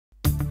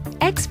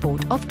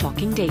Export of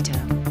clocking data.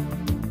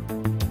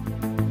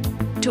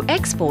 To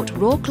export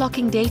raw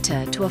clocking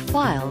data to a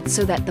file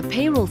so that the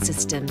payroll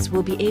systems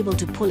will be able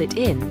to pull it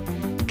in,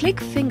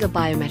 click Finger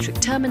Biometric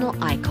Terminal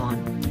icon.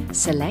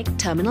 Select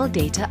Terminal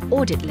Data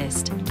Audit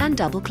List and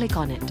double-click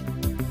on it.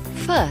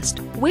 First,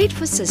 wait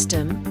for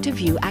System to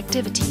view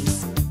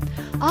activities.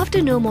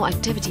 After no more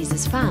activities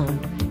is found,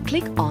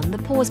 click on the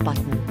Pause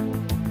button.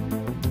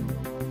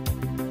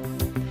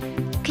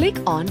 Click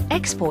on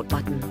Export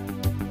button.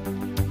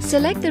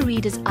 Select the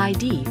reader's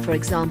ID, for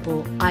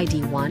example,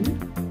 ID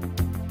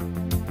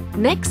 1.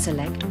 Next,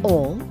 select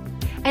All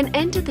and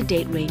enter the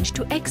date range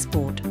to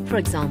export, for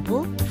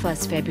example,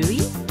 1st February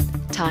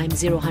times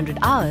 000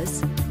 hours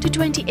to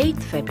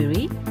 28th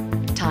February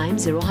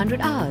times 000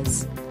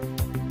 hours.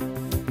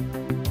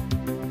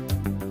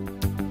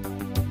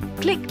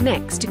 Click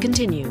Next to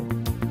continue.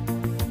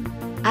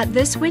 At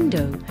this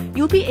window,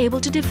 you'll be able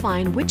to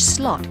define which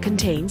slot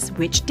contains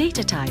which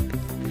data type.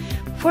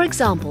 For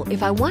example,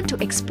 if I want to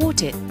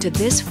export it to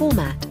this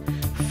format,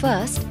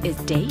 first is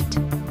date,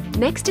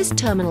 next is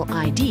terminal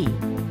ID,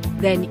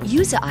 then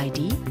user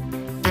ID,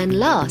 and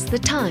last the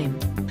time.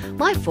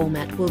 My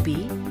format will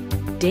be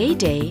day,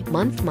 day,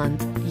 month,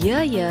 month,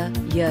 year, year,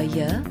 year,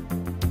 year,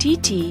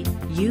 TT,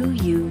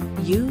 U,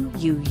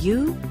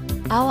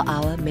 hour,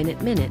 hour,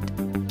 minute, minute.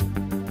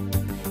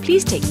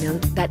 Please take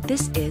note that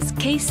this is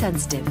case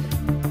sensitive.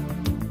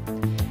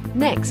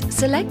 Next,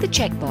 select the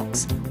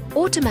checkbox,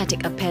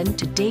 Automatic Append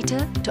to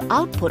Data to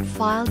Output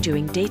File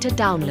during data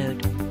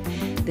download.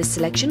 This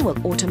selection will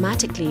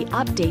automatically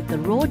update the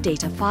raw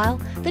data file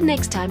the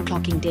next time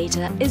clocking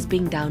data is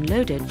being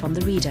downloaded from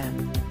the reader.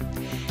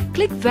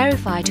 Click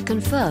Verify to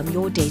confirm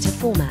your data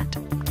format.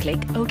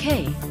 Click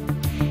OK.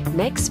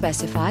 Next,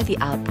 specify the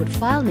output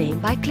file name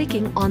by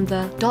clicking on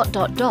the ...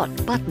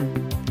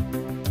 button.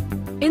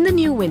 In the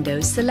new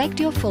window, select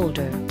your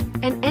folder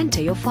and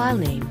enter your file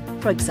name.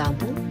 For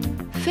example,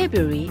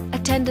 February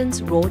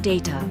Attendance Raw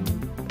Data.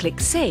 Click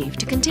Save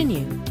to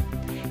continue.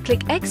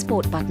 Click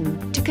Export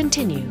button to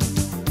continue.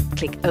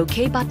 Click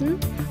OK button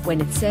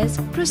when it says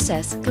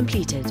Process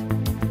Completed.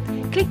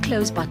 Click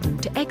Close button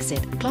to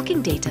exit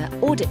Clocking Data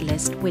Audit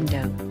List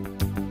window.